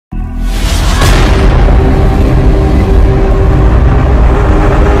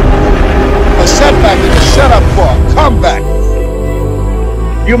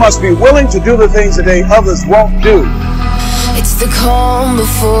You must be willing to do the things today others won't do. It's the calm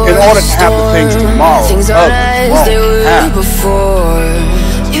before in order to have the things tomorrow things aren't as they were before.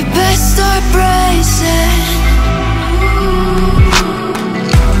 You best start bracing.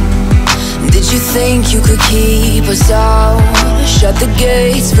 Did you think you could keep us out? Shut the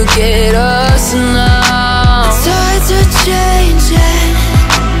gates, forget us now. It's hard to change it.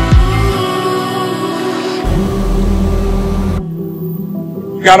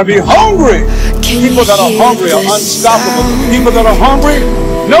 You gotta be hungry. People that are hungry are unstoppable. People that are hungry,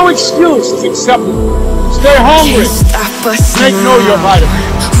 no excuse is acceptable. Stay hungry. Make know your vitamin.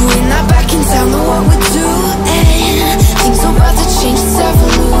 We're not back in town, know what we're doing. Things are about to change, it's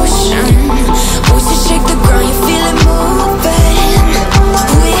evolution. Voices shake the ground, you feel it moving.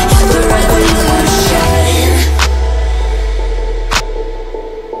 We're the revolution.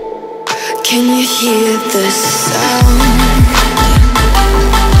 Can you hear the sound?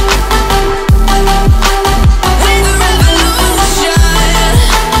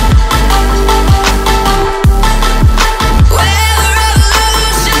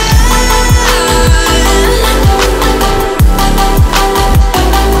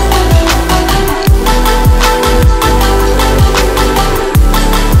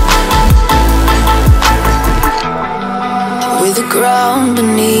 Ground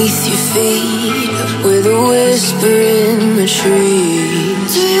beneath your feet, with a whisper in the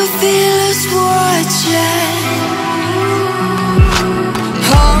trees. Do you feel us watching?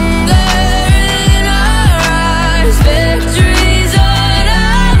 Hunger in our eyes, victories on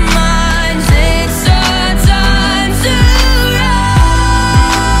our minds. It's our time to rise.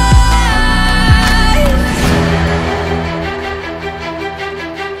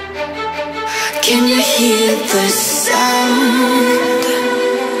 Can you hear the sound?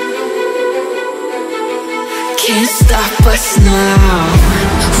 Can't stop us now.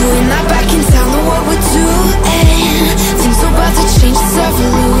 We're not back in town, know what we're doing. Things are about to change, it's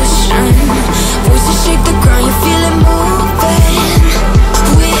evolution. Voices shake the ground, you feel it moving.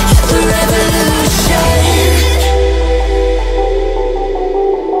 We're the revolution.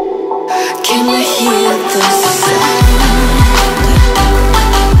 Can you hear the sound?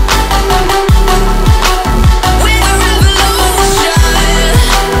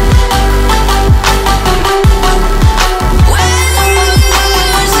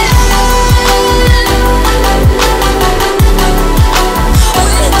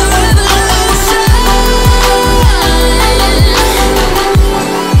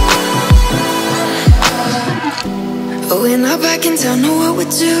 We're not back in town, know what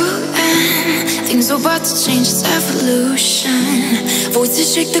we're doing. Things are about to change, it's evolution. Voices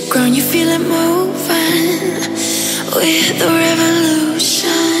shake the ground, you feel it moving. We're the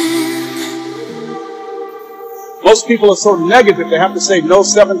revolution. Most people are so negative they have to say no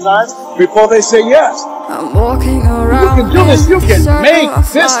 7 times before they say yes. I'm walking around. You can do this, you can make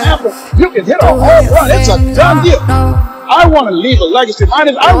this happen. You can hit a home run, it's a done deal. I want to leave a legacy. I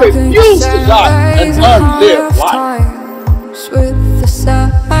refuse to die and unlive life. With the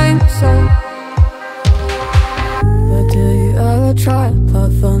same soul. But do you ever try to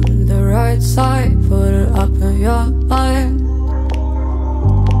puff on the right side, put it up in your mind?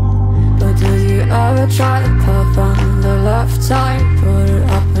 But do you ever try to puff on the left side, put it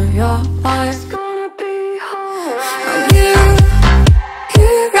up in your mind? It's gonna be hard. You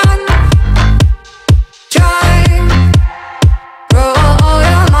run, drive, roll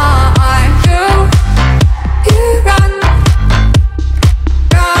your mind. You run.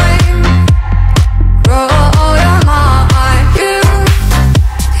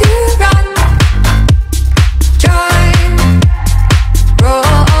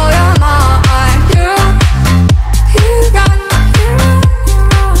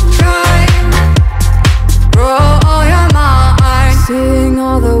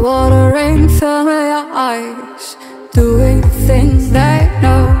 Doing things they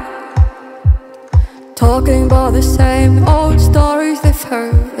know, talking about the same old stories they've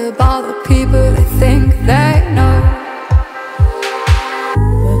heard about the people they think they know.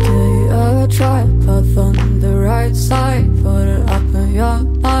 But do you ever try to puff on the right side, put it up in your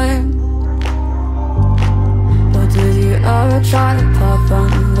mind? But do you ever try to puff on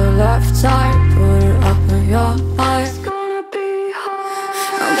the left side, put it up in your mind?